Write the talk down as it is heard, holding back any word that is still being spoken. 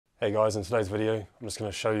Hey guys, in today's video I'm just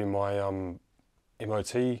going to show you my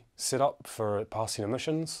MOT setup for passing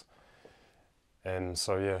emissions. And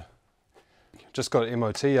so yeah, just got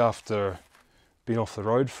MOT after being off the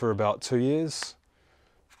road for about 2 years.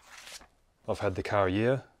 I've had the car a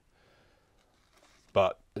year,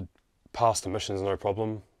 but it passed emissions no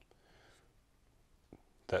problem.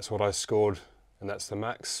 That's what I scored, and that's the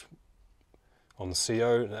max on the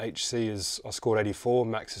CO. And HC is, I scored 84,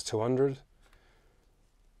 max is 200.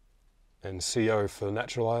 And CO for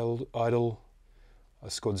natural idle, I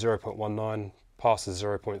scored 0.19, passed is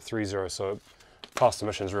 0.30, so passed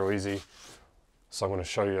emissions real easy. So I'm going to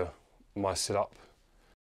show you my setup.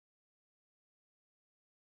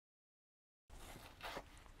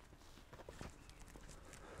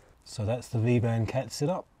 So that's the V-band cat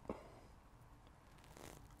setup.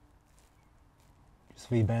 Just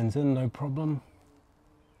V-bands in, no problem.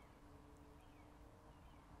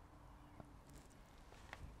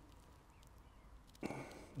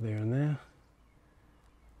 There and there,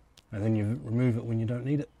 and then you remove it when you don't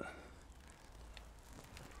need it.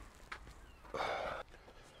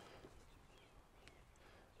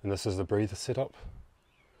 And this is the breather setup.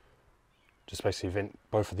 Just basically vent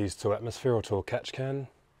both of these to atmosphere or to a catch can.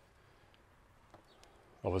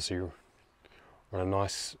 Obviously run a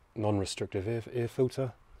nice non-restrictive air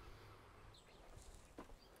filter.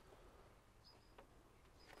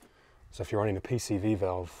 So if you're running a PCV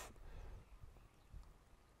valve,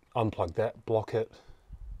 unplug that, block it,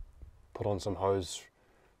 put on some hose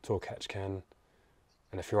to a catch can,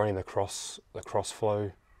 and if you're running the cross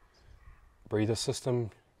flow breather system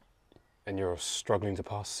and you're struggling to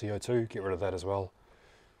pass CO2, get rid of that as well.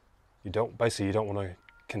 You don't want to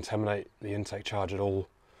contaminate the intake charge at all.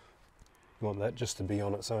 You want that just to be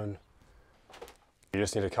on its own. You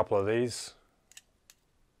just need a couple of these,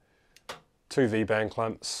 2 V-band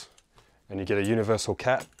clamps, and you get a universal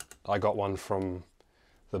cat. I got one from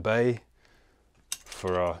the bay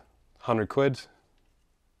for 100 quid,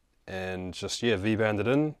 and just V-band it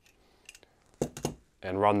in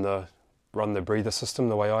and run the breather system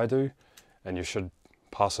the way I do, and you should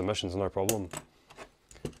pass emissions no problem.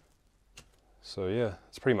 So yeah,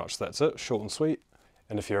 it's pretty much that's it, short and sweet.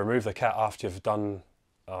 And if you remove the cat after you've done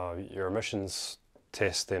your emissions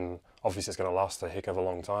test, then obviously it's going to last a heck of a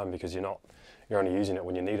long time because you're only using it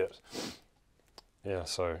when you need it. Yeah,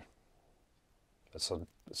 so it's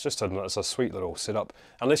a sweet little setup.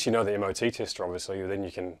 Unless you know the MOT tester, obviously, then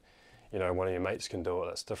you can, one of your mates can do it.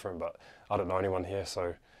 That's different. But I don't know anyone here,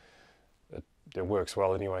 so it works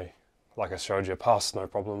well anyway. Like I showed you, pass no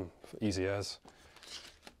problem, easy as.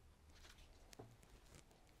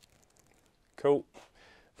 Cool.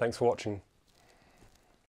 Thanks for watching.